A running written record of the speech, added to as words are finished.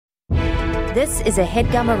This is a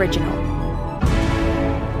HeadGum original.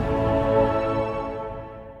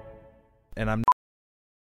 And I'm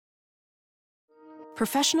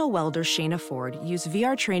Professional welder Shayna Ford used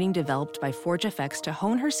VR training developed by ForgeFX to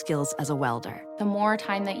hone her skills as a welder. The more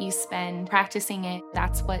time that you spend practicing it,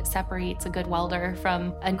 that's what separates a good welder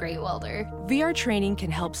from a great welder. VR training can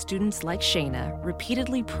help students like Shayna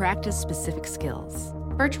repeatedly practice specific skills.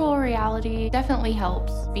 Virtual reality definitely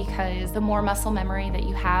helps because the more muscle memory that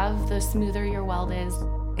you have, the smoother your weld is.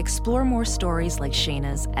 Explore more stories like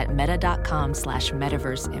Shayna's at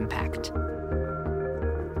meta.com/metaverseimpact.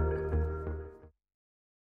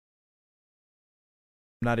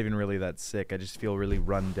 not even really that sick. I just feel really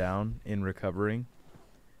run down in recovering.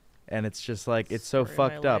 And it's just like, it's so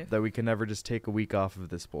fucked up that we can never just take a week off of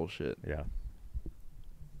this bullshit. Yeah.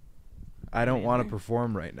 I don't want to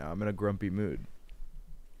perform right now. I'm in a grumpy mood.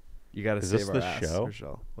 You got to save our ass, show?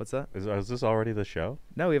 Rochelle. What's that? Is this already the show?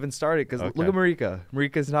 No, we haven't started because look at Marika.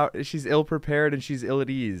 Marika's not. She's ill prepared and she's ill at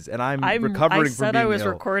ease, and I'm recovering from being ill. I said I was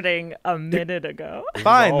recording a minute ago.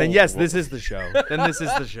 Fine, then yes, this is the show. Then this is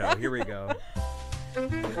the show. Here we go.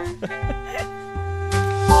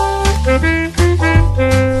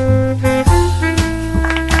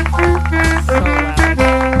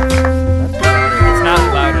 It's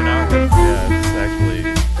not loud enough. Yeah, it's actually.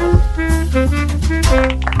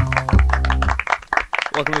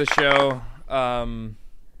 Welcome to the show.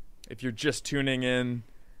 If you're just tuning in,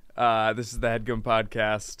 this is the HeadGum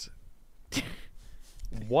Podcast.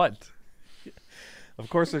 What? Of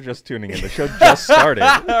course they're just tuning in. The show just started.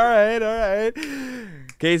 all right.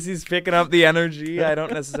 Casey's picking up the energy. I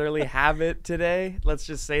don't necessarily have it today. Let's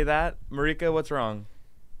just say that. Marika, what's wrong?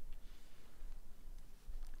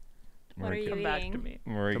 What are you Come back to eating? me.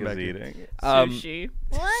 Marika's eating. Sushi.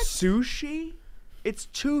 What? Sushi? It's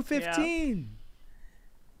 2:15.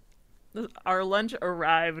 Our lunch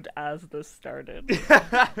arrived as this started.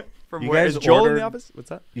 From You where guys is Joel in ordered- the office? What's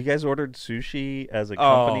that? You guys ordered sushi as a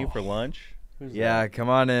company Oh. for lunch? Who's Yeah, that? come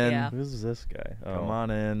on in. Yeah. Who's this guy? Come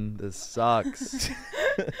on in. This sucks.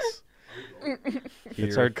 It's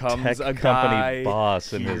Here our comes tech a company guy.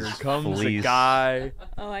 boss and Here his comes fleece. a guy.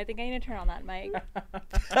 Oh, I think I need to turn on that mic.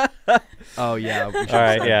 Oh yeah. We should All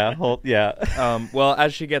right, start. yeah. Well,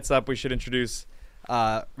 as she gets up, we should introduce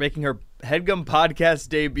making her HeadGum podcast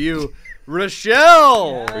debut,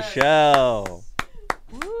 Rochelle. Rochelle.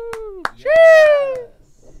 Woo!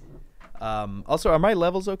 Also, are my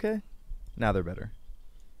levels okay? Now they're better.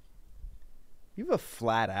 You have a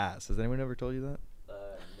flat ass. Has anyone ever told you that? No,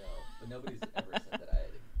 but nobody's ever said that I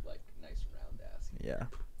had like nice round ass. Yeah.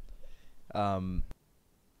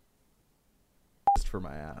 Just for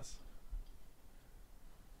my ass.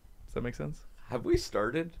 Does that make sense? Have we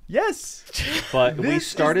started? Yes. But we This is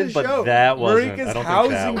started, the but show. that wasn't. Marika's I don't think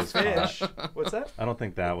that housing was fish. on. What's that? I don't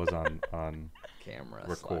think that was on. Camera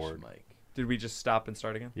Record. / mic. Did we just stop and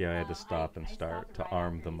start again? Yeah, I had to stop and start to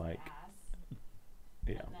arm the mic.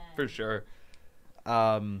 Yeah. For sure.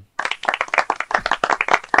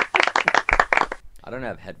 I don't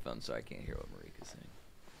have headphones, so I can't hear what Marika's saying.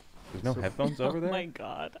 There's no headphones over Oh there. my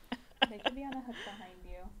god. They could be on a hook behind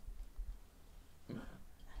you. She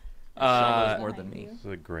knows Uh, more than me. This is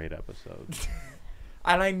a great episode.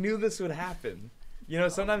 and I knew this would happen. You know,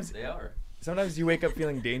 sometimes They are. you wake up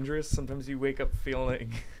feeling dangerous. Sometimes you wake up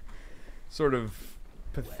feeling sort of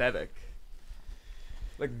pathetic.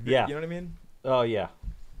 Like, Yeah. You know what I mean? Oh yeah.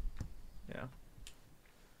 Yeah.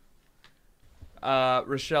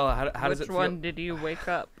 Rochelle, how does it Which feel? one did you wake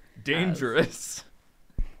up? Dangerous.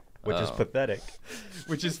 Which is Oh. pathetic.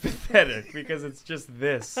 Which is pathetic because it's just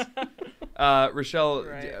this. Rochelle,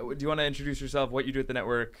 Right. do you want to introduce yourself, what you do at the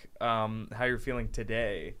network, how you're feeling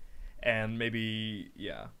today, and maybe,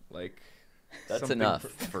 That's something enough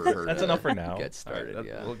for her. That's to enough for now. Get started. All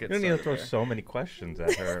right, Yeah. we'll get You don't need to started throw there. so many questions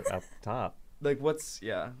at her at the top. Like, what's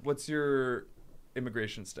your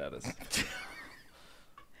immigration status?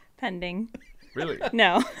 Pending. Really?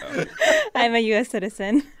 No. Oh, I'm a U.S.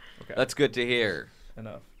 citizen. okay. That's good to hear.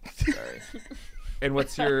 Enough. Sorry. And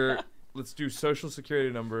what's your? Let's do social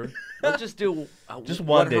security number. Let's just do Just what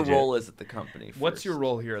one her digit. role is at the company. What's first. your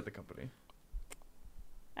role here at the company?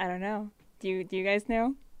 I don't know. Do you guys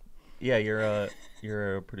know? Yeah, you're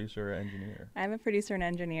a producer engineer. I'm a producer and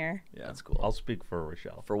engineer. Yeah. That's cool. I'll speak for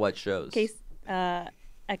Rochelle. For what shows? Case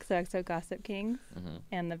XOXO Gossip Kings Mhm.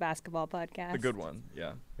 and the basketball podcast. The good one.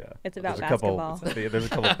 Yeah. Yeah. It's about There's a couple- basketball. There's a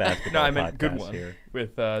couple basketball. No, I meant good podcasts one here.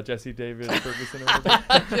 with Jesse David Ferguson. Or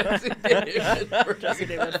whatever. Jesse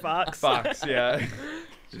David Fox. Fox. Yeah.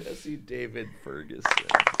 Jesse David Ferguson.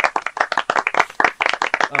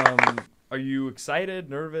 Are you excited?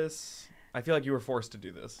 Nervous? I feel like you were forced to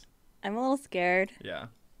do this. I'm a little scared. Yeah.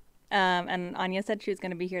 And Anya said she was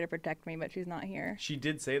going to be here to protect me, but she's not here. She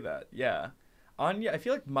did say that. Yeah. Anya, I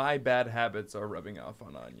feel like my bad habits are rubbing off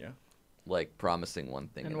on Anya. Like promising one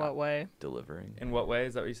thing In and what not way? delivering. In what way?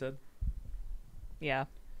 Is that what you said? Yeah.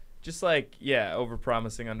 Just like, yeah, over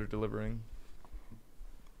promising, under delivering.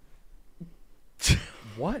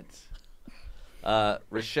 What?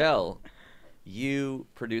 Rochelle, you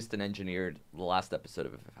produced and engineered the last episode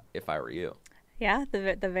of If I Were You. Yeah,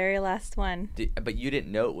 the very last one. But you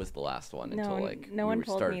didn't know it was the last one No, until like no we one were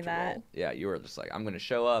told started me to that. roll. Yeah, you were just like, I'm gonna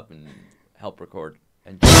show up and help record.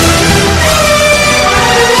 And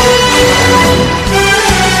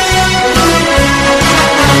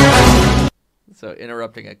so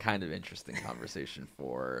interrupting a kind of interesting conversation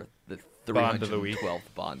for the Bond of the week. 312th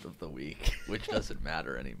Bond of the Week, which doesn't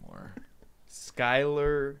matter anymore.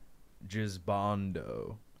 Skylar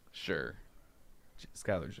Gisbondo. Sure.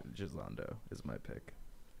 Skylar Gisbondo is my pick.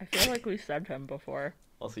 I feel like we said him before.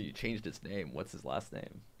 Also, you changed his name. What's his last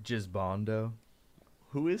name? Gisbondo.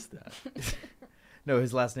 Who is that? No,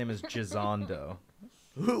 his last name is Gizondo.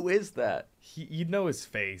 Who is that? You'd know his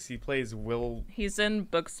face. He plays Will. He's in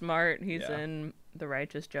Booksmart. He's Yeah. in The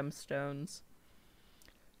Righteous Gemstones.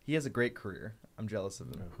 He has a great career. I'm jealous of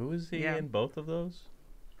him. Who is he Yeah. in both of those?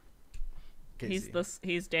 Casey.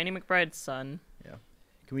 He's Danny McBride's son, Yeah.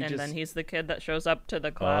 Can we and just then he's the kid that shows up to the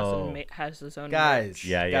class Oh. and has his own guys? merch.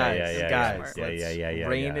 Yeah, guys, yeah, guys. yeah, Let's yeah,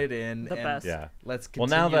 rein yeah. it in. The and best. Yeah. Let's Well,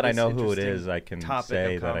 continue now that I this know who it interesting is, I can topic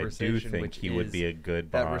say of that I do conversation, think which he would is be a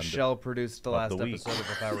good that Bond. Rochelle produced the of last the week. episode of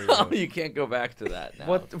If I Were Oh, You. you can't go back to that now.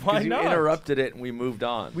 What? 'Cause Why you not? interrupted it and we moved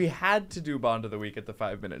on. We had to do Bond of the Week at the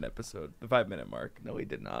 5-minute episode, the 5-minute mark. No, we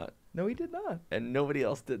did not. No, we did not. And nobody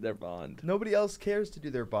else did their Bond. Nobody else cares to do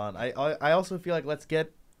their Bond. I also feel like let's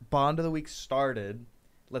get Bond of the Week started.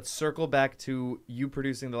 Let's circle back to you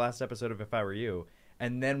producing the last episode of If I Were You,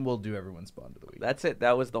 and then we'll do everyone's Bond of the Week. That's it.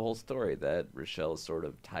 That was the whole story, that Rochelle is sort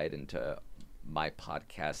of tied into my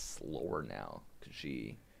podcast's lore now because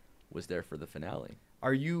she was there for the finale.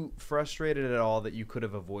 Are you frustrated at all that you could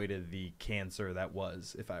have avoided the cancer that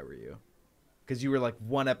was If I Were You? Because you were like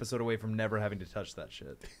one episode away from never having to touch that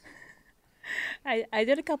shit. I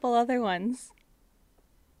did a couple other ones.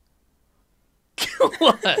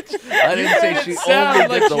 What? I didn't say she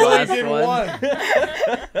only did the last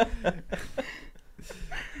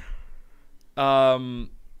one.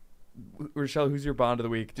 Rochelle, who's your Bond of the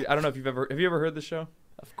Week? I don't know if have you ever heard the show?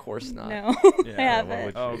 Of course not. No, Yeah, I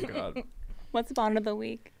haven't. Oh God. What's Bond of the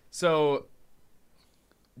Week? So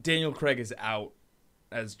Daniel Craig is out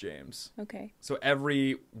as James. Okay. So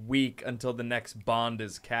every week until the next Bond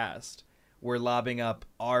is cast, we're lobbing up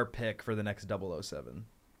our pick for the next 007.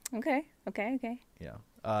 Okay. Yeah.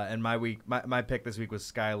 And my pick this week was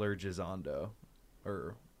Skylar Gizondo,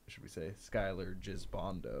 or should we say Skylar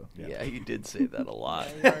Gisbondo? Yeah, you did say that a lot.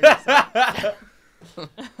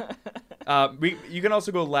 You can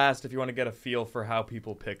also go last if you want to get a feel for how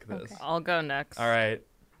people pick this. Okay. I'll go next. All right.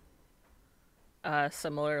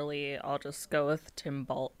 Similarly, I'll just go with Tim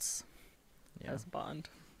Baltz Yeah. as Bond.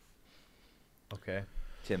 Okay.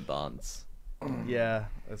 Tim Bonds. Yeah,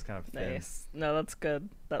 that's kind of thin. Nice. No, that's good.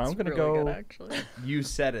 That's I'm gonna really go- good, actually. You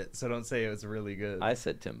said it, so don't say it was really good. I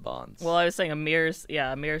said Tim Bonds. Well, I was saying Amir's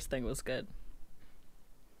thing was good.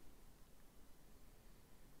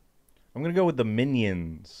 I'm gonna go with the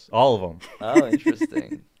Minions, all of them. Oh,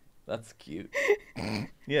 interesting. That's cute.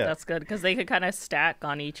 Yeah. That's good because they could kind of stack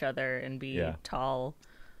on each other and be Yeah. tall.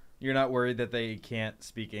 You're not worried that they can't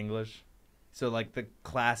speak English? So like the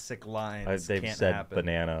classic lines They've can't said happen.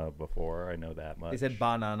 banana before. I know that much. They said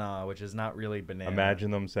banana, which is not really banana.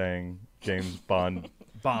 Imagine them saying James Bond.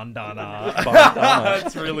 Bandana. Bandana.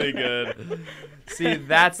 That's really good. See,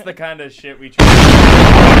 that's the kind of shit we try.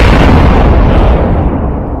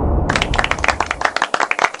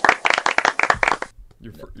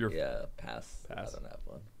 You're Yeah, pass. Pass. I don't have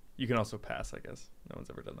one. You can also pass, I guess. No one's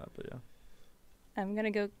ever done that, but yeah. I'm gonna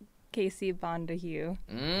go Casey Bondahue.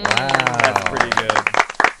 That's pretty good.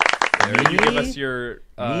 Can you give us your...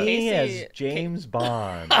 Me as Casey- James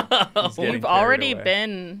Bond. he's getting You've carried already away.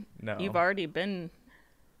 been. No. You've already been.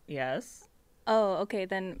 Yes. Oh, okay,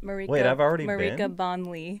 then Marika. Wait, I've already Marika been?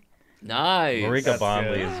 Bondley. Nice. Marika That's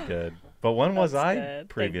Bondley good. is good. But when was That's I good. Thank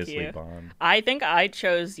previously you. Bond? I think I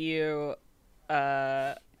chose you.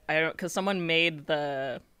 I don't, because someone made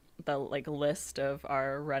the like list of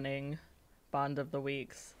our running Bond of the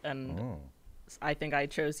Weeks, and Oh. I think I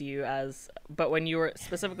chose you as. But when you were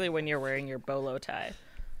specifically when you're wearing your bolo tie.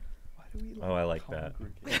 Why do we Oh, I like that.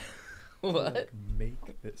 congregate What? to make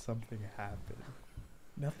something happen?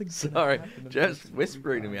 Nothing's gonna Sorry, happen if Jeff's it's-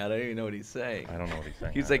 whispering to me. I don't even know what he's saying. I don't know what he's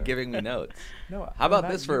saying. He's like either. giving me notes. No, How about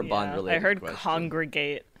not this for a you. Bond Yeah, related I heard question?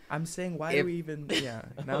 congregate. I'm saying, why do we even? Yeah.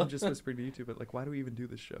 Now I'm just whispering to you two, but like, why do we even do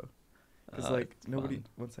this show? Because like nobody. Fun.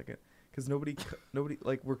 1 second. Because nobody,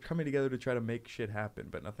 like, we're coming together to try to make shit happen,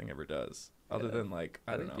 but nothing ever does. Other than like,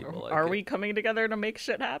 I don't think know. people like Are it. we coming together to make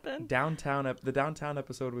shit happen? The downtown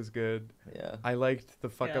episode was good. Yeah. I liked the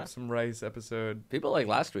fuck Yeah. up some rice episode. People like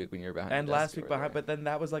last week when you were behind. And the desk last week over behind, there. but then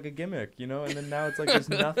that was like a gimmick, you know. And then now it's like there's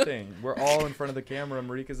nothing. We're all in front of the camera.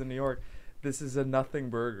 Marika's in New York. This is a nothing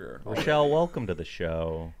burger. Rochelle, welcome to the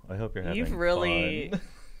show. I hope you're having You've really. fun.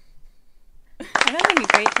 I'm having a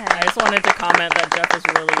great time. I just wanted to comment that Jeff is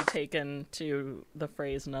really taken to the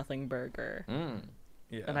phrase "nothing burger,"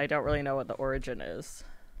 Yeah. and I don't really know what the origin is.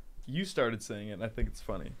 You started saying it, and I think it's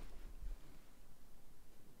funny.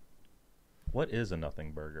 What is a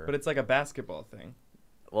nothing burger? But it's like a basketball thing.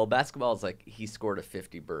 Well, basketball is like he scored a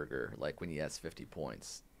 50 burger, like when he has 50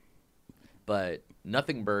 points. But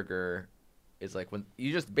nothing burger is like when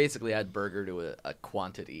you just basically add burger to a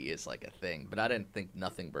quantity is like a thing. But I didn't think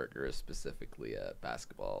nothing burger is specifically a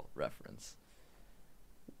basketball reference.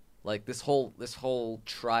 Like this whole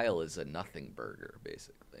trial is a nothing burger,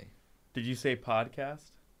 basically. Did you say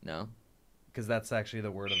podcast? No, Because that's actually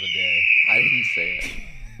the word of the day. I didn't say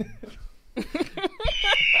it.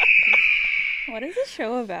 What is this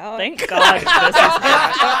show about? Thank God this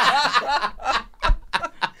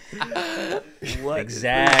is What is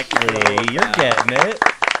exactly. You're getting it.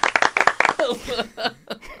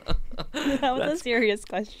 That was a serious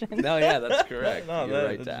question. No, yeah, that's correct. No, You're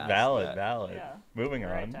right that's to ask valid. that. Valid. Yeah. Moving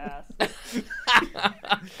right on. to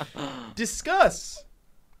ask. Discuss.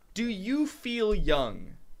 Do you feel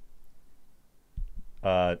young?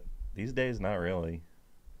 These days, not really.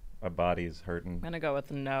 My body's hurting. I'm gonna go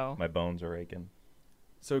with no. My bones are aching.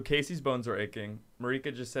 So Casey's bones are aching.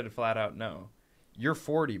 Marika just said flat out no. You're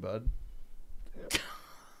 40, bud.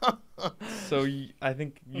 So I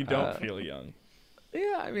think you don't feel young.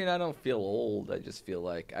 Yeah, I mean, I don't feel old. I feel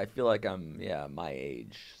like I'm my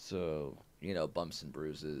age. So, bumps and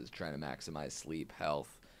bruises, trying to maximize sleep,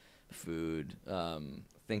 health, food,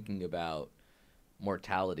 thinking about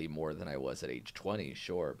mortality more than I was at age 20,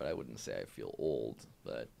 sure, but I wouldn't say I feel old.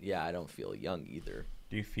 But yeah, I don't feel young either.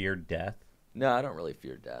 Do you fear death? No, I don't really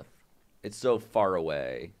fear death. It's so far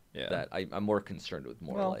away Yeah. that I'm more concerned with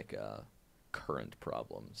current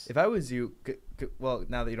problems. If I was you, well,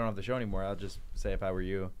 now that you don't have the show anymore, I'll just say if I were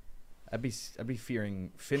you, I'd be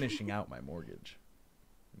fearing finishing out my mortgage,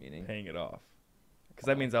 Meaning? paying it off, because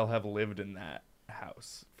that means I'll have lived in that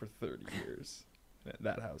house for 30 years.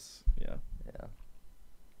 That house, yeah. Yeah.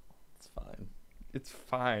 It's fine. It's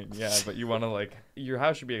fine, yeah, but you want to your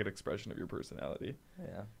house should be an expression of your personality,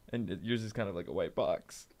 Yeah. and yours is kind of like a white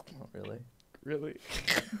box. Not really. Really?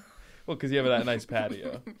 Well, because you have that nice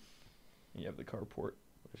patio. You have the carport.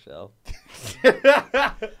 Rochelle.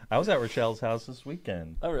 I was at Rochelle's house this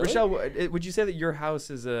weekend. Oh, really? Rochelle, would you say that your house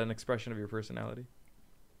is an expression of your personality?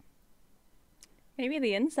 Maybe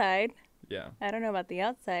the inside. Yeah, I don't know about the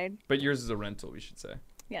outside. but yours is a rental, we should say.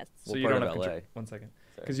 Yes. So What you part don't of have LA? control. 1 second,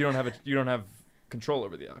 because you don't have control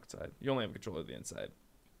over the outside. You only have control over the inside,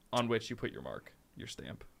 on which you put your mark, your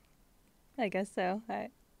stamp. I guess so.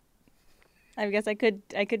 I guess I could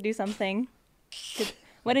do something.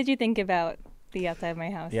 What did you think about the outside of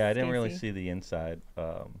my house? Yeah, I didn't really Stacey? see the inside.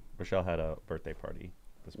 Rochelle had a birthday party.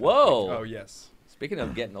 This past Whoa. Oh yes. Speaking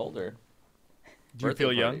of getting older. Do you birthday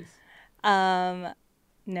feel young? parties.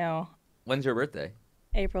 No. When's your birthday?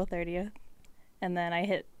 April 30th. And then I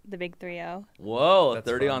hit the big 3-0. Whoa, That's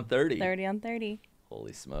 30 fun. on 30. 30 on 30.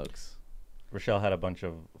 Holy smokes. Rochelle had a bunch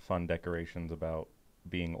of fun decorations about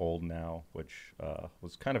being old now, which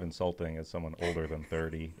was kind of insulting as someone older than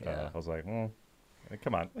 30. Yeah. I was like,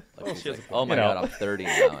 come on. Like, she's she has like, a oh my You know. God, I'm 30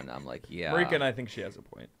 now. And I'm like, yeah. Marika and I think she has a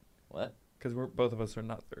point, What? because both of us are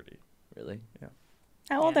not 30. Really?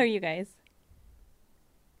 How old Yeah. are you guys?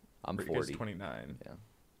 I'm Marika's 40. 29. Yeah.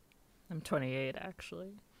 I'm 28 actually.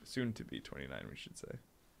 Soon to be 29, we should say.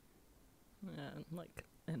 Like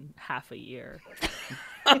in half a year.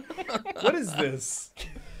 What is this?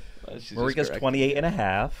 She's just Marika's correct. 28 and a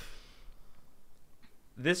half.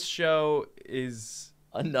 This show is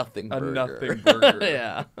A nothing a burger. nothing burger.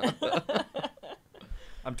 Yeah.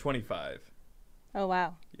 I'm 25. Oh,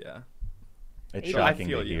 wow. Yeah. It's So I shocking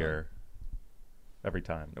feel to young. hear every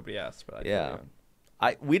time. Nobody asked, but I Yeah. feel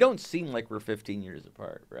young. We don't seem like we're 15 years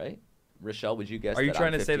apart, right? Rochelle, would you guess? Are you that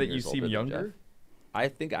trying I'm to say 15 that you years seem older than younger? Jeff? I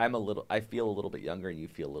think I feel a little bit younger, and you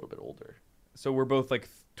feel a little bit older. So we're both like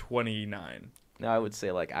 29. No, I would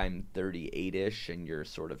say like I'm 38-ish, and you're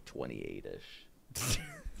sort of 28-ish.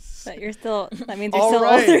 But you're still, that means you're All still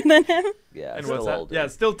right. older than him. Yeah, And still what's that? older. Yeah,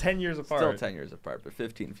 still 10 years apart. Still 10 years apart, but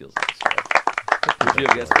 15 feels like a stretch. Would you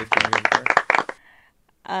have guessed 15 years apart?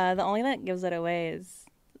 The only that gives it away is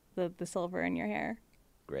the silver in your hair.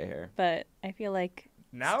 Gray hair. But I feel like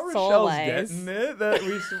Now Rochelle's soul-wise, getting it. That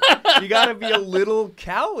you gotta be a little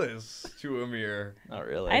callous to Amir. Not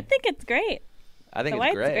really. I think it's great. I think The it's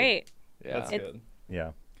white's great. great. Yeah. That's It's- good.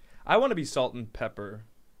 Yeah. I want to be salt and pepper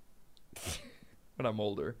when I'm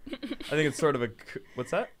older. I think it's sort of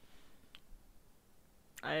what's that?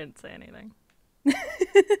 I didn't say anything.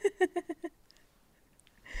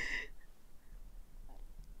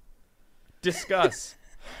 Discuss.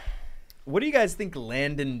 What do you guys think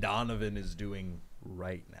Landon Donovan is doing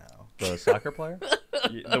right now? The soccer player?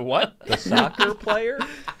 The what? The soccer player?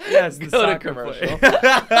 Yes, the Go to soccer commercial.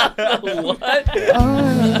 player.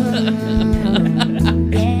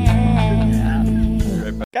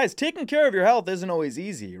 Guys, taking care of your health isn't always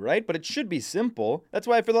easy, right? But it should be simple. That's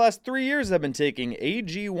why for the last 3 years I've been taking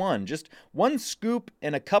AG1. Just one scoop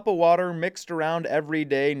in a cup of water mixed around every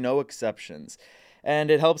day, no exceptions. And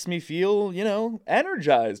it helps me feel,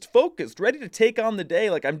 energized, focused, ready to take on the day.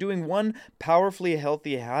 Like I'm doing one powerfully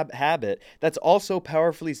healthy habit that's also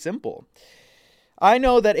powerfully simple. I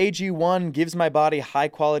know that AG1 gives my body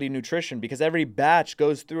high-quality nutrition because every batch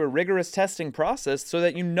goes through a rigorous testing process so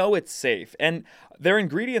that you know it's safe. And their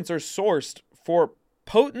ingredients are sourced for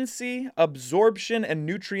potency, absorption, and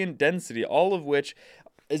nutrient density, all of which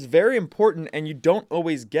is very important and you don't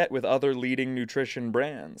always get with other leading nutrition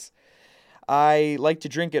brands. I like to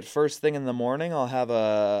drink it first thing in the morning. I'll have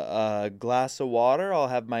a glass of water, I'll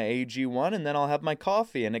have my AG1, and then I'll have my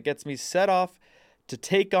coffee. And it gets me set off to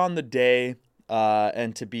take on the day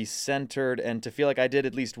and to be centered and to feel like I did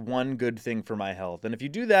at least one good thing for my health. And if you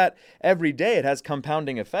do that every day, it has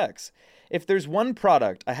compounding effects. If there's one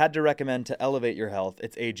product I had to recommend to elevate your health,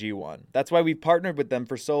 it's AG1. That's why we've partnered with them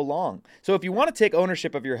for so long. So if you want to take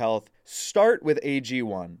ownership of your health, start with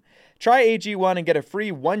AG1. Try AG1 and get a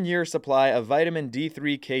free 1-year supply of vitamin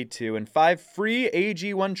D3K2 and 5 free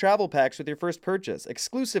AG1 travel packs with your first purchase,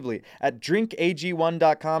 exclusively at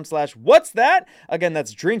drinkag1.com/what's that? Again,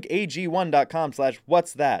 that's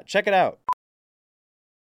drinkag1.com/what's that. Check it out.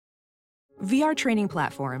 VR training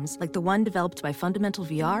platforms, like the one developed by Fundamental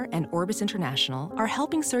VR and Orbis International, are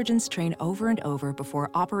helping surgeons train over and over before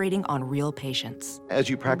operating on real patients. As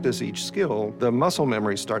you practice each skill, the muscle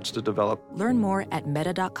memory starts to develop. Learn more at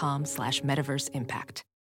meta.com/metaverseimpact.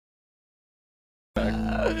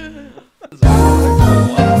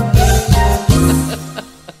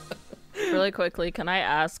 Really quickly, can I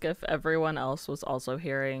ask if everyone else was also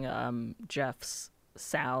hearing Jeff's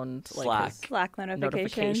sound, Slack. like his Slack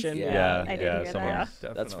notifications. notification? Yeah. I did hear someone-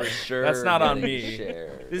 that. That's for sure. That's not on getting me.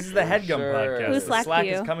 shared. This is the For HeadGum sure. podcast. Who The slacked Slack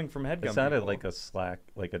is you? coming from HeadGum. It sounded people. like a Slack,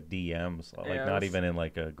 like a DM, so, like Yeah, not it was- even in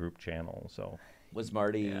like a group channel. So Was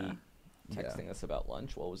Marty Yeah. texting us about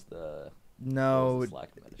lunch? What was the No, what was the Slack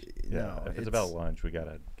message? yeah, no, if it's about lunch, we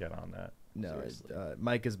gotta get on that. No, Seriously.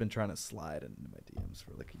 Mike has been trying to slide into my DMs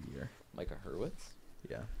for like a year. Micah Hurwitz?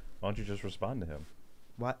 Yeah. Why don't you just respond to him?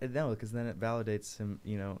 Why? No, because then it validates him.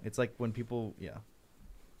 It's like when people,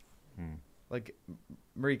 like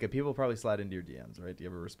Marika, people probably slide into your DMs, right? Do you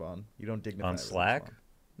ever respond? You don't dignify On with a Slack? response.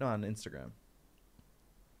 No, on Instagram.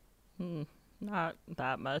 Not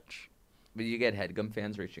that much. But you get HeadGum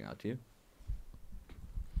fans reaching out to you?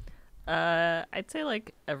 I'd say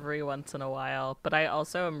like every once in a while, but I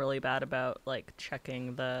also am really bad about like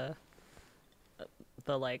checking the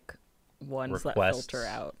like ones that Requests. filter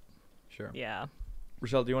out. Sure. Yeah.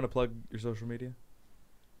 Rochelle, do you want to plug your social media?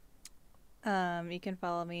 You can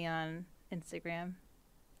follow me on Instagram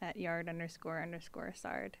at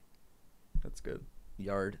yard__sard. That's good.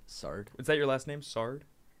 Yard Sard. Is that your last name, Sard?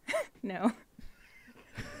 No.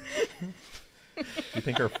 You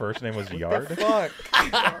think her first name was Yard? Fuck.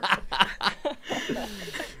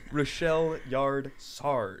 Rochelle Yard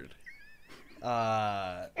Sard.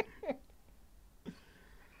 The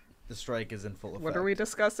strike is in full effect. What are we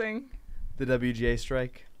discussing? The WGA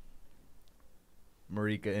strike.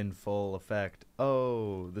 Marika in full effect.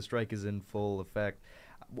 Oh, the strike is in full effect.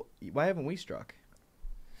 Why haven't we struck?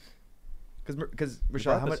 Because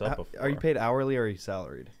Rochelle, brought how much this up are you before. paid hourly or are you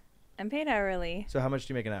salaried? I'm paid hourly. So how much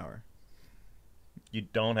do you make an hour? You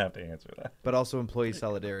don't have to answer that. But also employee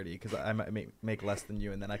solidarity, because I might make less than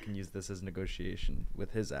you, and then I can use this as negotiation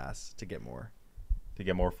with his ass to get more. To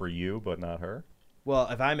get more for you, but not her? Well,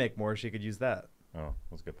 if I make more, she could use that. Oh,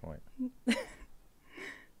 that's a good point.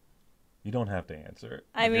 You don't have to answer it.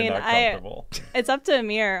 I if you're mean, not comfortable. It's up to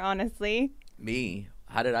Amir, honestly. Me?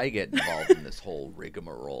 How did I get involved in this whole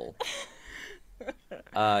rigmarole?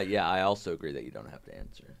 Yeah, I also agree that you don't have to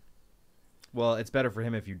answer. Well, it's better for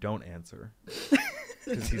him if you don't answer,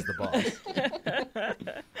 because he's the boss.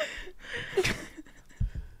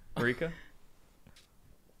 Marika?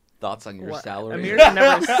 Thoughts on your salary? Amir's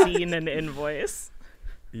never seen an invoice.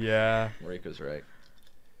 Yeah. Marika's right.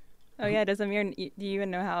 Oh yeah, does Amir? Do you even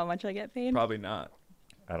know how much I get paid? Probably not.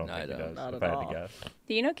 I don't No, think I he don't. does. Not If at I had all. to guess,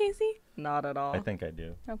 Do you know Casey? Not at all. I think I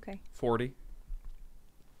do. Okay. 40.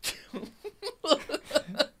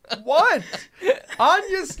 What?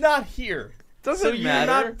 Anya's not here. Doesn't so you're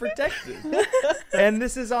matter. not protected. And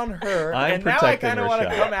this is on her. I'm and now I protecting kind of want to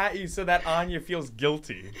Rochelle. come at you so that Anya feels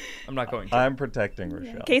guilty. I'm not going to. I'm protecting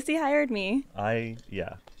Rochelle. Casey hired me. I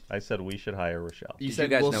said we should hire Rochelle. You Did said you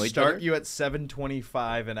guys we'll know each start other? you at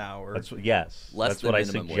 $7.25 an hour. Yes, Less that's than what I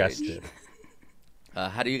minimum wage. suggested.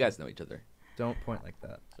 How do you guys know each other? Don't point like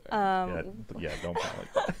that. Yeah, don't call it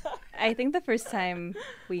like that. I think the first time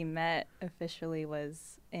we met officially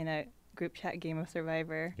was in a group chat game of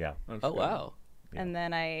Survivor. Yeah. Oh, wow. Yeah. And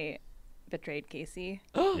then I betrayed Casey.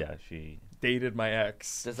 Yeah, she Dated my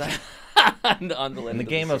ex. Does that on the in the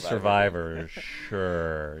game of Survivor,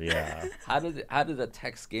 sure, yeah. How did a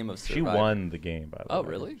text game of She Survivor? won the game, by the way. Oh,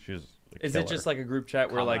 really? She was a Is it killer. just like a group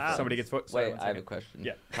chat where like Common somebody friends. gets Wait, I have a question.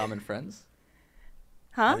 Yeah. Common friends?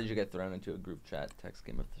 Huh? How did you get thrown into a group chat text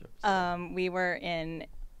game of Survivor? We were in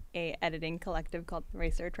a editing collective called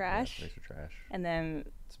Racer Trash. Yeah, Racer Trash. And then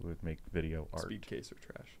So we would make video art. Speed case or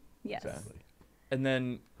trash. yes. Exactly. And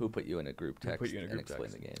then Who put you in a group Who text put you in a and group explain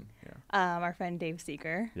text? the game? Our friend Dave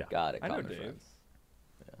Seeger. Yeah. Got it. I know Common Dave. friends.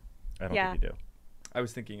 I don't Yeah. think you do. I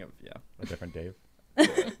was thinking of A different Dave. the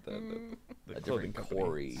A clothing different company,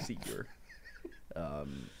 Corey. Seeger.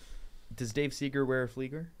 Does Dave Seeger wear a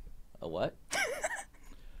Flieger? A what?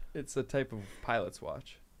 It's a type of pilot's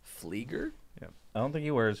watch. Flieger? I don't think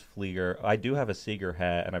he wears Flieger. I do have a Seeger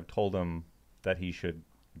hat, and I've told him that he should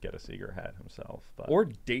get a Seeger hat himself. But Or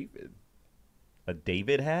David. a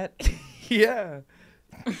David hat? Yeah.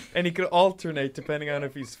 And he could alternate depending on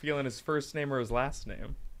if he's feeling his first name or his last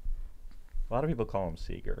name. A lot of people call him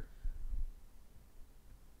Seeger.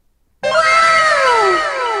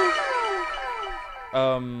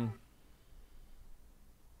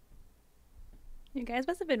 You guys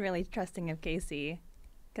must have been really trusting of Casey,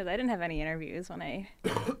 because I didn't have any interviews when I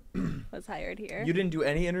was hired here. You didn't do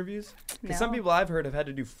any interviews? Because some No. people I've heard have had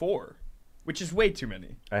to do 4, which is way too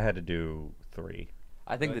many. I had to do 3.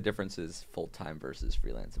 I think the difference is full-time versus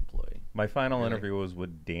freelance employee. My final Really? interview was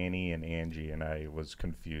with Danny and Angie, and I was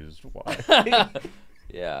confused why.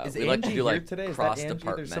 Yeah. Is we Angie like to do here like today? Is that cross-departmental.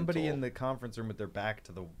 Angie? There's somebody in the conference room with their back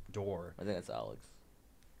to the door. I think that's Alex.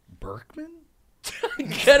 Berkman?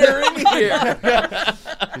 Get her in here.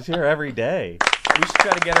 She's here every day. We should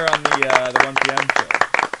try to get her on the 1 p.m.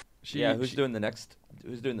 show. Yeah. Who's doing the next?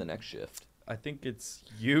 Who's doing the next shift? I think it's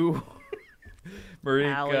you,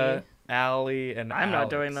 Marika, Allie, and I'm not Alex.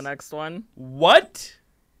 doing the next one. What?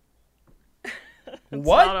 It's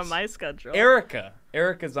What? not on my schedule.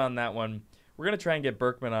 Erica's on that one. We're gonna try and get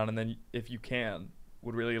Berkman on, and then if you can,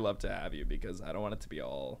 would really love to have you because I don't want it to be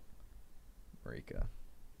all Marika.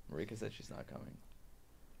 Marika said she's not coming.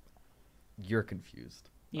 You're confused.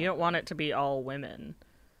 You don't want it to be all women.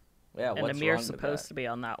 Yeah. And What's Amir's wrong with supposed that? to be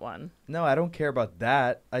on that one. No, I don't care about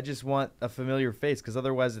that. I just want a familiar face because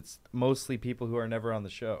otherwise it's mostly people who are never on the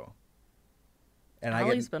show. And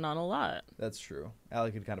Allie's been on a lot. That's true.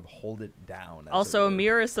 Allie could kind of hold it down. as Also, it were.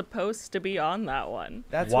 Amir is supposed to be on that one.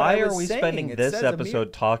 That's Why what I are was we saying. spending It this says Amir-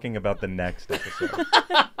 episode talking about the next episode?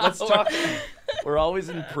 Let's talk. We're always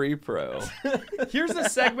in pre-pro. Here's a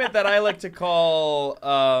segment that I like to call.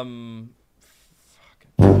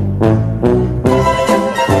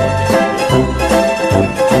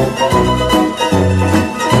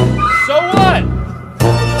 So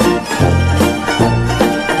what?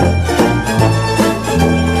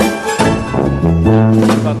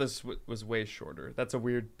 I thought this was way shorter. That's a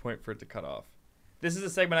weird point for it to cut off. This is a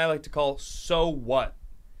segment I like to call So What?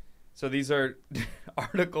 So these are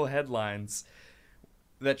article headlines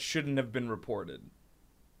that shouldn't have been reported.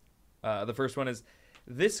 The first one is,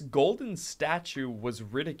 this golden statue was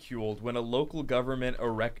ridiculed when a local government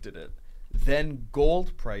erected it. Then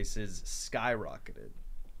gold prices skyrocketed.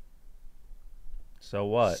 So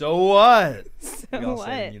what? So what? So we all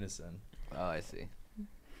say in what? unison. Oh, I see.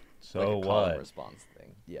 So Like a call and what? response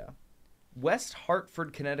thing. Yeah. West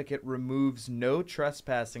Hartford, Connecticut removes no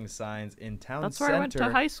trespassing signs in town That's where center I went to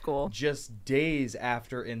high school. just days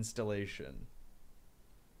after installation.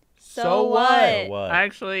 So what? So what?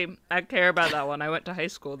 I care about that one. I went to high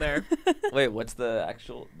school there. Wait, what's the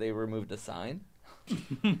actual? They removed a sign.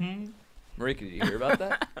 Marika, did you hear about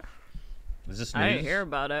that? Is this I didn't news? hear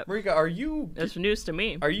about it. Marika, are you It's news to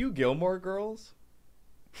me. Gilmore Girls?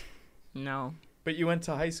 No. But you went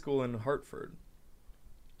to high school in Hartford.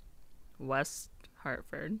 West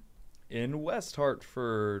Hartford. In West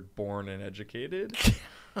Hartford, born and educated.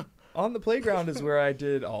 On the playground is where I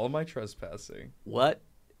did all of my trespassing. What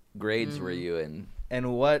grades were you in?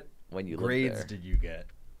 And what when you grades lived there? did you get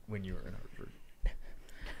when you were in Hartford?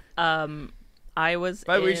 I was.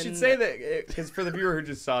 But we should say that because for the viewer who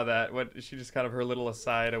just saw that, what she just kind of her little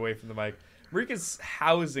aside away from the mic. Marika's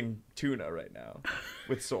housing tuna right now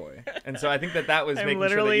with soy, and so I think that was making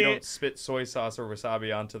sure that you don't spit soy sauce or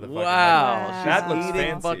wasabi onto the. Wow, fucking that looks eating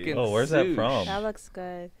fancy. fucking Oh, where's that sushi. from? That looks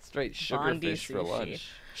good. Straight Bondi sugarfish for sushi. lunch.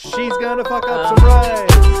 She's gonna fuck up some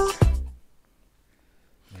rice.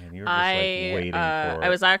 Man, you were just like waiting for I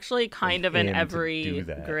was actually kind of in him to every do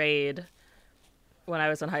that. grade when I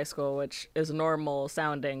was in high school, which is normal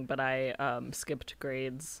sounding, but I skipped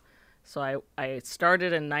grades. So I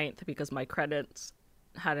started in 9th because my credits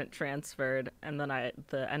hadn't transferred, and then at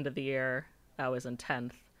the end of the year I was in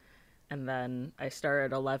 10th, and then I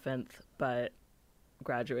started 11th but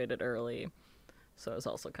graduated early, so I was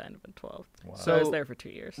also kind of in 12th. Wow. So I was there for 2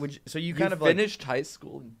 years. So you You kind of finished high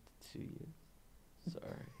school in 2 years.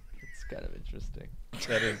 Sorry, it's kind of interesting.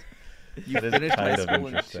 that is. You That is finished high kind of school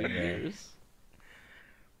in 2 interesting, yeah. years.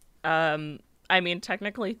 I mean,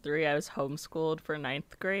 technically 3. I was homeschooled for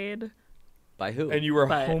 9th grade. By who? And you were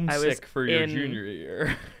But I was homesick for your in- junior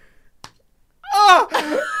year.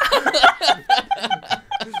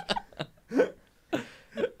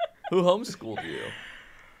 Who homeschooled you?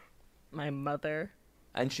 My mother.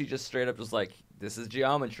 And she just straight up was like, "This is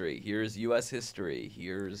geometry. Here's U.S. history.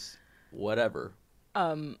 Here's whatever."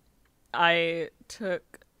 I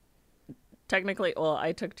took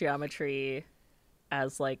geometry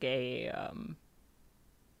as like an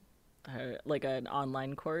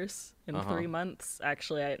online course in 3 months.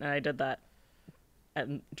 Actually, I did that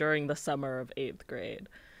during the summer of 8th grade.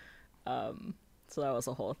 So that was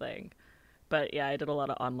a whole thing. But yeah, I did a lot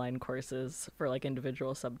of online courses for like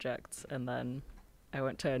individual subjects, and then I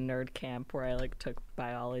went to a nerd camp where I like took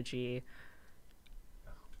biology.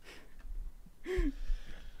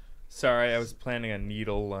 Sorry, I was planning a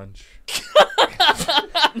needle lunch.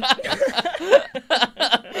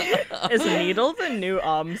 Is Needle the new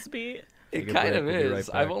Omsby? It Take a kind break, of we'll be is. right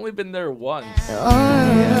back. I've only been there once. We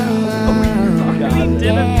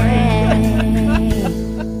did a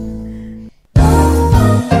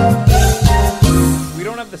We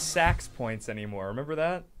don't have the sax points anymore. Remember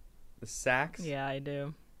that? The sax? Yeah, I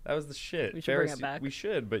do. That was the shit. We should bring it Pharisee- back. We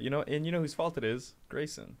should, but you know whose fault it is?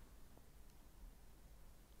 Grayson.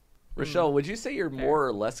 Rochelle, would you say you're more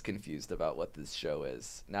or less confused about what this show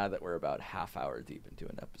is now that we're about half hour deep into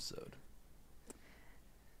an episode?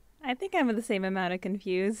 I think I'm the same amount of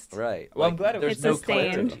confused. Right. Well, I'm glad it there's was no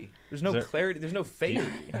sustained. clarity. There's no Is there- clarity. There's no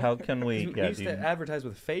fairity. How can we? We Yeah, used do to you, advertise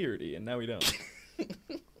with fairity, and now we don't. do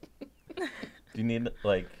you need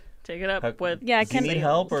like? Take it up How, with. Yeah, do you can- need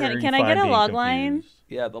help, or can- are you can I fine get a being log line? confused?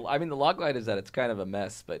 Yeah, the log line is that it's kind of a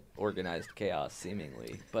mess, but organized chaos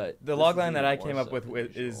seemingly. But The this log is line that even I more came up so with than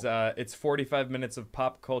is usual. it's 45 minutes of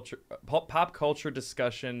pop culture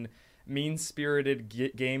discussion,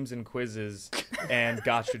 mean-spirited games and quizzes, and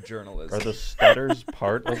gotcha journalism. Are the stutters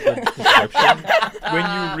part of the description?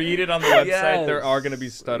 When you read it on the website, there are going to be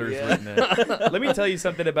Yes. stutters Yeah. written in it. Let me tell you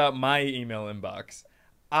something about my email inbox.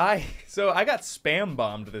 I got spam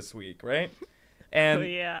bombed this week, right? And Oh,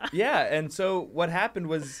 yeah. yeah, and so what happened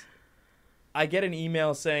was I get an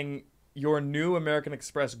email saying your new American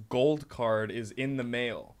Express Gold card is in the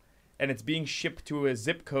mail and it's being shipped to a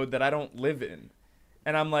zip code that I don't live in.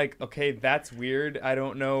 And I'm like, okay, that's weird. I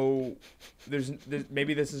don't know. There's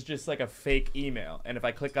maybe this is just like a fake email. And if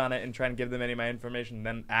I click on it and try and give them any of my information,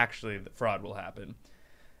 then actually the fraud will happen.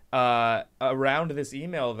 Around this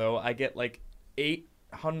email, though, I get like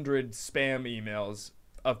 800 spam emails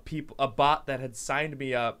of people, a bot that had signed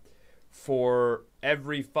me up for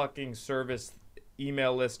every fucking service,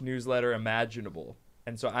 email list, newsletter imaginable.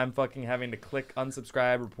 And so I'm fucking having to click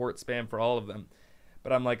unsubscribe, report spam for all of them.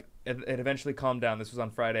 But I'm like, it eventually calmed down. This was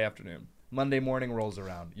on Friday afternoon. Monday morning rolls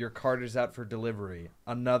around. Your card is out for delivery.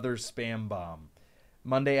 Another spam bomb.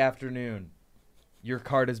 Monday afternoon. Your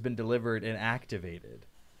card has been delivered and activated.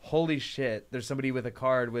 Holy shit. There's somebody with a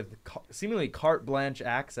card with seemingly carte blanche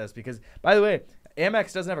access because, by the way,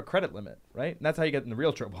 Amex doesn't have a credit limit, right? And that's how you get in the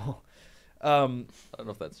real trouble. I don't know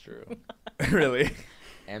if that's true. Really?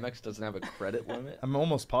 Amex doesn't have a credit limit. I'm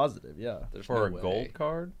almost positive, yeah. There's For no a way. gold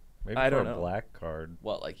card? Maybe I for don't a know. black card.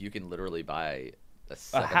 What, like you can literally buy a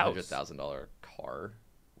house. $700,000 car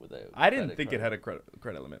with a I didn't credit think card? it had a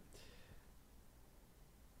credit limit.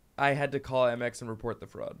 I had to call Amex and report the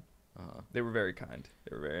fraud. They were very kind.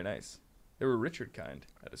 They were very nice. They were Richard kind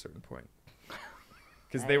at a certain point.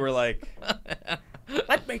 Because they were like,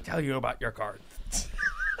 let me tell you about your card.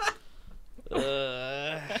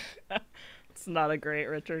 It's It's not a great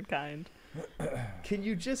Richard Kind. Can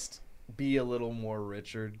you just be a little more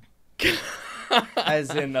Richard?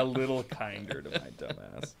 As in a little kinder to my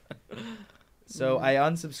dumbass. So I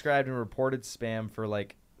unsubscribed and reported spam for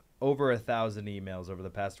like over 1,000 emails over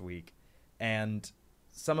the past week. And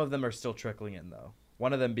some of them are still trickling in, though.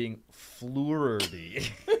 One of them being Flurdy,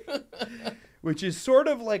 which is sort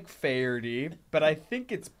of like Fairdy, but I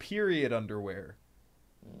think it's period underwear.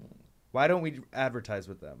 Why don't we advertise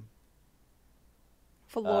with them?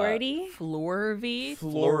 Flority? Florvy?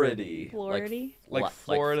 Floridy. Flority? Like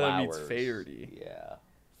Florida meets flowers. Fairdy. Yeah.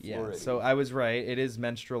 Yeah, Flority. so I was right. It is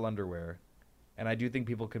menstrual underwear. And I do think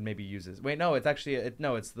people could maybe use this. Wait, no, it's actually,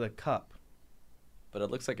 it's the cup. But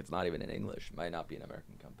it looks like it's not even in English. It might not be an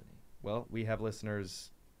American company. Well, we have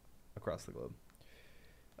listeners across the globe.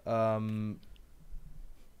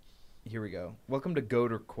 Here we go. Welcome to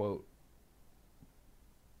Goat or Quote.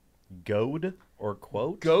 Goad or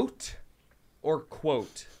quote? Goat or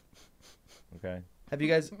quote? Okay. Have you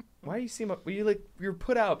guys? Why do you seem? You're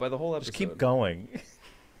put out by the whole episode. Just keep going.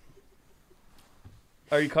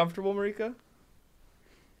 Are you comfortable, Marika?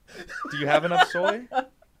 Do you have enough soy?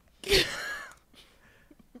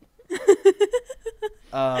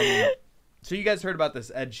 So you guys heard about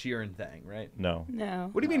this Ed Sheeran thing, right? No. No.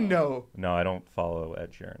 What do you mean no? No, I don't follow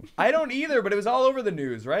Ed Sheeran. I don't either, but it was all over the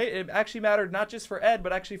news, right? It actually mattered not just for Ed,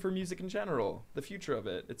 but actually for music in general, the future of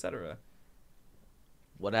it, etc.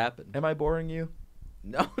 What happened? Am I boring you?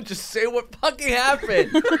 No, just say what fucking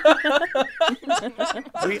happened.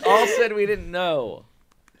 We all said we didn't know.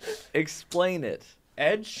 Explain it.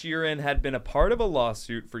 Ed Sheeran had been a part of a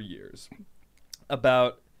lawsuit for years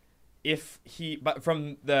about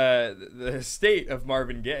from the estate of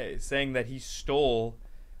Marvin Gaye, saying that he stole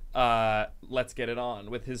Let's Get It On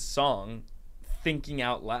with his song Thinking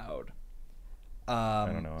Out Loud. I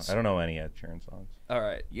don't know. I don't know any Ed Sheeran songs. All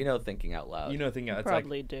right. You know Thinking Out Loud. You know Thinking Out Loud.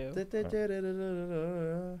 Probably do. Not helpful.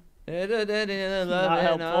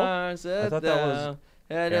 I thought that was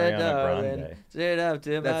Ariana Grande. Straight up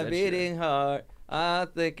to That's my Ed beating heart. I'm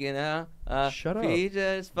thinking out. Shut up. We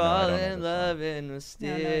just No, I fall don't know in this love song. in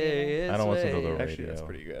mysterious I don't listen to the ways. radio. Actually, that's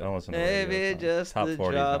pretty good. I don't listen to the radio Maybe songs. just Top the 40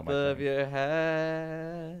 is not drop my of thing. your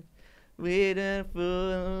hat. We done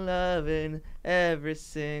fool in love in every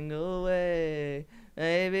single way.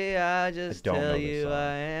 Maybe I just don't know tell this you song.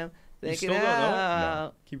 I am You thinking still don't know it?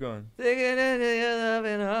 out. Keep going. Thinking into your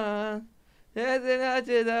loving heart. Dancing out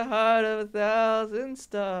to the heart of 1,000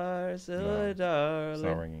 stars. So No, It's not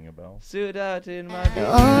darling. ringing a bell. Suit out in my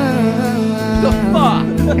The fuck?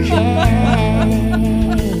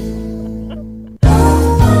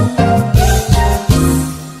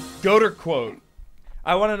 Goat or quote?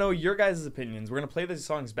 I want to know your guys' opinions. We're going to play these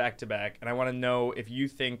songs back to back, and I want to know if you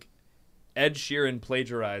think Ed Sheeran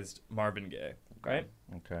plagiarized Marvin Gaye, right?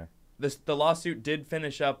 Okay. The lawsuit did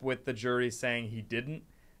finish up with the jury saying he didn't,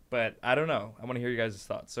 but I don't know. I want to hear you guys'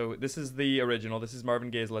 thoughts. So this is the original. This is Marvin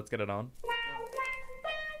Gaye's Let's Get It On.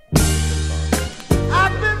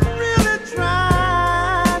 I've been really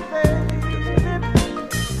trying, baby,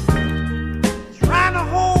 trying to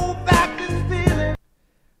hold back this feeling.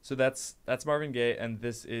 So that's Marvin Gaye, and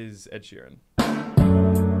this is Ed Sheeran.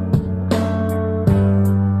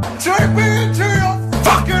 Take me into your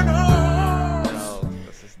fucking arms. No,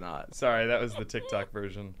 this is not. Sorry, that was the TikTok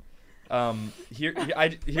version. Here's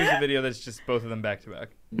a video that's just both of them back to back.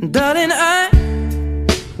 Darling, I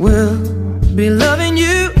will be loving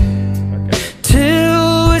you Okay.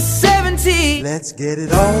 till we're 70. Let's get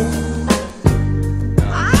it on.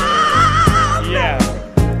 Yeah.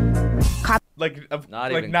 Not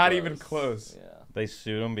Not even even close. Yeah. They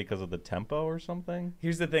sued him because of the tempo or something?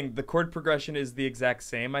 Here's the thing: the chord progression is the exact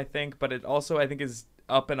same, I think, but it also I think is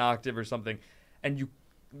up an octave or something. And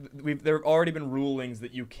there have already been rulings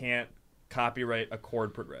that you can't copyright a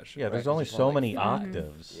chord progression. Yeah, there's Right, only it's so like many 5.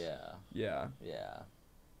 octaves. Yeah. Yeah. Yeah.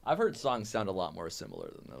 I've heard songs sound a lot more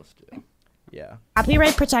similar than those two. Yeah.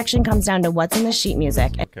 Copyright protection comes down to what's in the sheet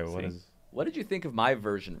music. Okay, what is... What did you think of my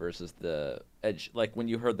version versus the like when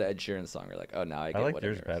you heard the Ed Sheeran song, you're like, oh, now I get like what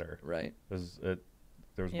yours it is. better. Right? There was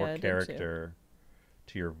Yeah, more I did too. character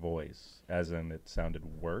to your voice, as in it sounded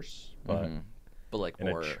worse, but But like in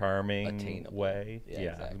more a charming attainable. way. Yeah,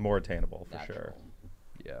 Yeah, exactly. more attainable for Natural. sure.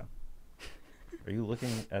 Yeah. Are you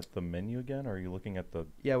looking at the menu again, or are you looking at the...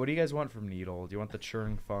 Yeah, what do you guys want from Needle? Do you want the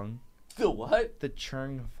churn fun? The what? The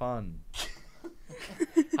churn fun.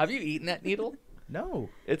 Have you eaten that needle? No.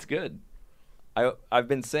 It's good. I've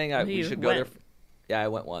been saying we You should go there. went. Yeah, I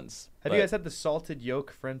went once. Have you guys had the salted yolk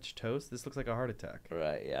French toast? This looks like a heart attack.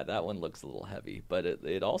 Right, yeah, that one looks a little heavy, but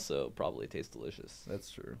it also probably tastes delicious. That's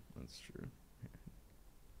true. That's true.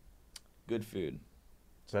 Good food.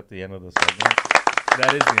 Is that the end of the segment?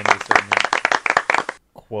 That is the end of the segment.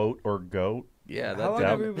 Quote or goat? Yeah, How long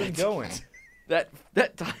have we been going? that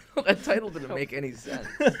title didn't make any sense.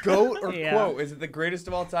 Goat or quote? Is it the greatest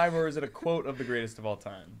of all time, or is it a quote of the greatest of all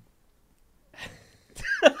time?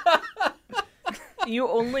 You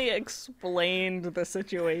only explained the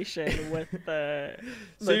situation with the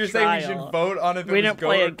So you're saying we should vote on if it was didn't goat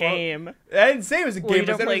play or a quote? game. I didn't say it was a game. I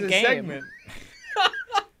don't said play it was a game. segment.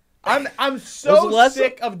 I'm so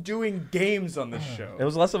sick of doing games on this show. It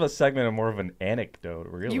was less of a segment and more of an anecdote,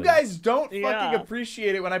 really. You guys don't Yeah. fucking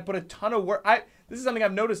appreciate it when I put a ton of work. This is something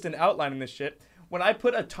I've noticed in outlining this shit. When I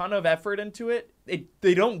put a ton of effort into it,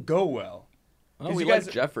 they don't go well. Oh, 'Cause we you guys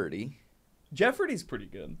like Jeopardy. Jeopardy's pretty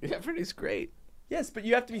good. Jeopardy's great. Yes, but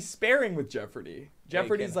you have to be sparing with Jeopardy. Yeah, you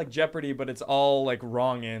Jeopardy's can. like Jeopardy, but it's all like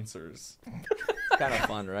wrong answers. Kind of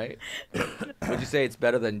fun, right? Would you say it's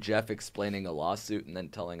better than Jeff explaining a lawsuit and then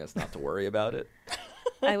telling us not to worry about it?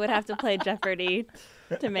 I would have to play Jeopardy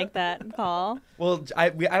to make that call. Well, I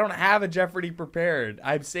don't have a Jeopardy prepared.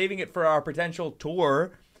 I'm saving it for our potential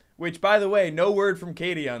tour, which, by the way, no word from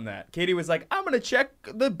Katie on that. Katie was like, I'm going to check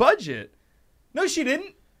the budget. No, she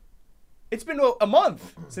didn't. It's been a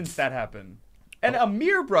month since that happened. And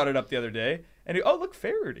Amir brought it up the other day, and look,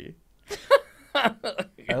 Faraday.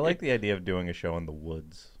 I like the idea of doing a show in the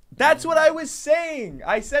woods. That's what I was saying.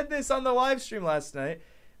 I said this on the live stream last night.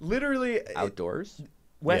 Literally Outdoors?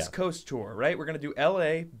 West Coast tour, right? We're gonna do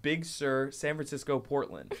LA, Big Sur, San Francisco,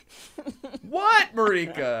 Portland. What,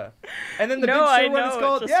 Marika? And then the No, Big Sur I one is know,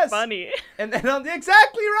 called it's just yes. funny. And then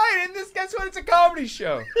exactly right. And guess what? It's a comedy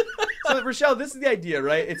show. So Rochelle, this is the idea,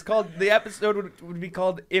 right? It's called the episode would be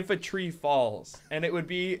called If a Tree Falls, and it would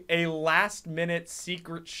be a last minute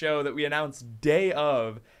secret show that we announce day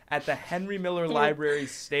of at the Henry Miller Library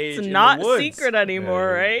stage. It's in not the woods. secret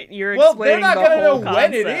anymore, right? You're Well, they're explaining not the going to know whole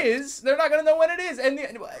when it concept. is. They're not going to know when it is. And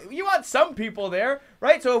you want some people there,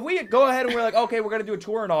 right? So if we go ahead and we're like, okay, we're going to do a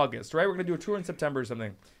tour in August, right? We're going to do a tour in September or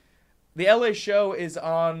something. The LA show is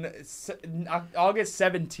on August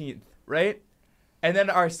 17th, right? And then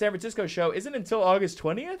our San Francisco show isn't until August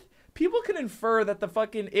 20th. People can infer that the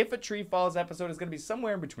fucking If a Tree Falls episode is going to be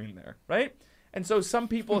somewhere in between there, right? And so some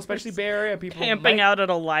people, especially Bay Area people, Camping out at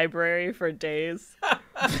a library for days.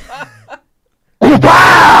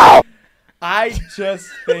 I just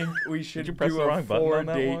think we should you press do the a wrong button on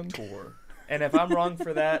that 4-day one? tour. And if I'm wrong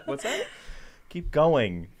for that, what's that? Keep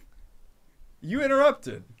going. You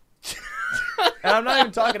interrupted. And I'm not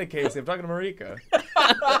even talking to Casey. I'm talking to Marika.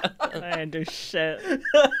 I didn't do shit.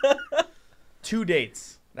 2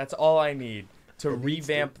 dates. That's all I need to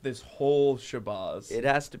revamp this whole shabazz. It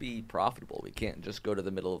has to be profitable. We can't just go to the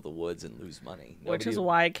middle of the woods and lose money. Which is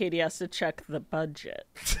why Katie has to check the budget.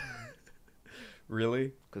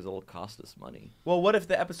 Really? Because it'll cost us money. Well, what if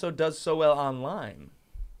the episode does so well online?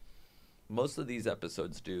 Most of these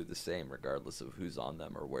episodes do the same regardless of who's on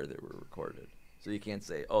them or where they were recorded. So you can't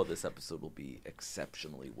say, oh, this episode will be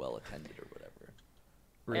exceptionally well attended or whatever.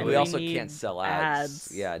 Really? And we also need can't sell ads.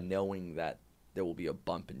 ads. Yeah, knowing that there will be a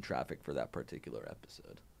bump in traffic for that particular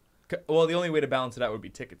episode. Well, the only way to balance it out would be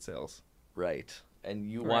ticket sales. Right. And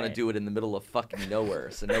you want to Right. do it in the middle of fucking nowhere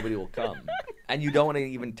so nobody will come. And you don't want to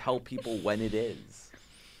even tell people when it is.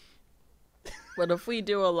 What if we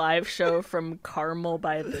do a live show from Carmel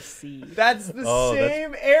by the Sea? That's the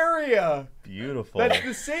same area. Beautiful. That's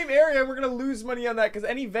the same area. We're going to lose money on that because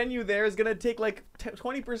any venue there is going to take like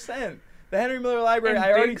 20%. The Henry Miller Library, And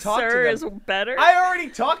I already Big talked Sur to is them. better? I already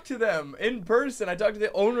talked to them in person. I talked to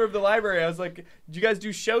the owner of the library. I was like, do you guys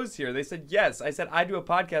do shows here? They said yes. I said, I do a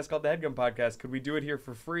podcast called The Headgum Podcast. Could we do it here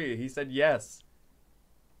for free? He said yes.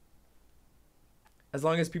 As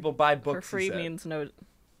long as people buy books. For free means no...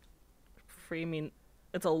 Free mean...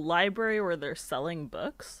 It's a library where they're selling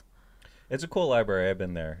books? It's a cool library. I've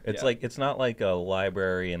been there. It's Yeah. like it's not like a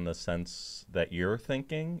library in the sense that you're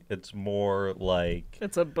thinking. It's more like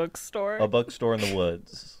It's a bookstore? a bookstore in the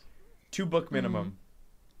woods. 2 book minimum.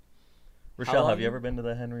 Rochelle, have long? you ever been to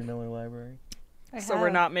the Henry Miller Library? So we're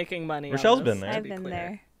not making money on Rochelle's this, been there. to I've be been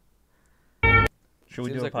clear. there. Should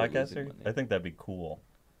we Seems do a like we're podcast losing there? money. I think that'd be cool.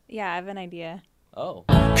 Yeah, I have an idea. Oh.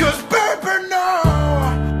 Cause baby, no,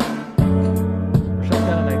 Rochelle's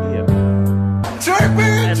got an idea. take me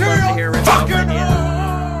I'd into love to hear your Rochelle's fucking idea.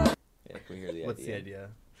 home. Yeah, can we hear the What's the idea?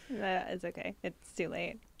 idea? It's okay. It's too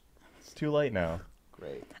late. It's too late now.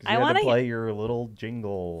 Great. 'Cause I you had wanna to play your little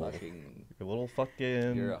jingle, Fucking, your little you're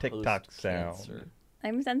fucking a TikTok host sound. cancer.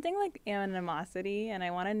 I'm sensing like animosity, and I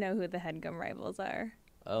want to know who the headgum rivals are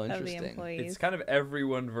Oh, of the interesting. employees. It's kind of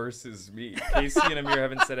everyone versus me. Casey and Amir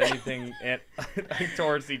haven't said anything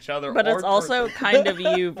towards each other. But or it's also towards- kind of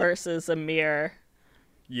you versus Amir.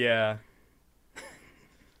 Yeah.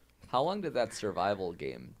 How long did that survival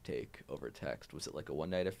game take over text? Was it like a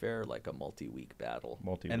one-night affair, or like a multi-week battle?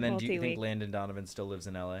 Multi-week. And then do you think Landon Donovan still lives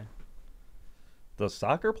in L.A.? The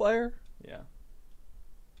soccer player? Yeah.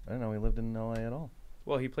 I didn't know he lived in L.A. at all.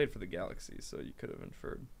 Well, he played for the Galaxy, so you could have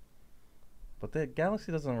inferred. But the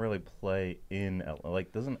Galaxy doesn't really play in L.A.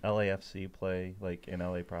 Like, doesn't LAFC play, like, in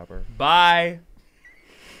L.A. proper? Bye!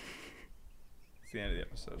 It's the end of the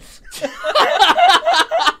episode.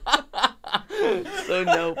 So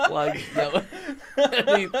no plugs, no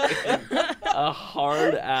anything. A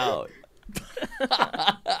hard out.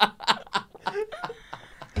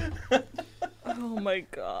 Oh my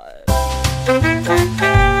god.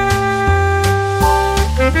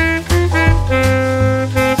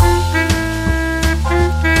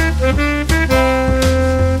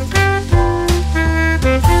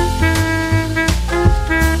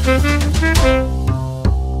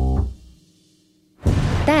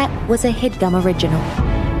 That was a HeadGum original.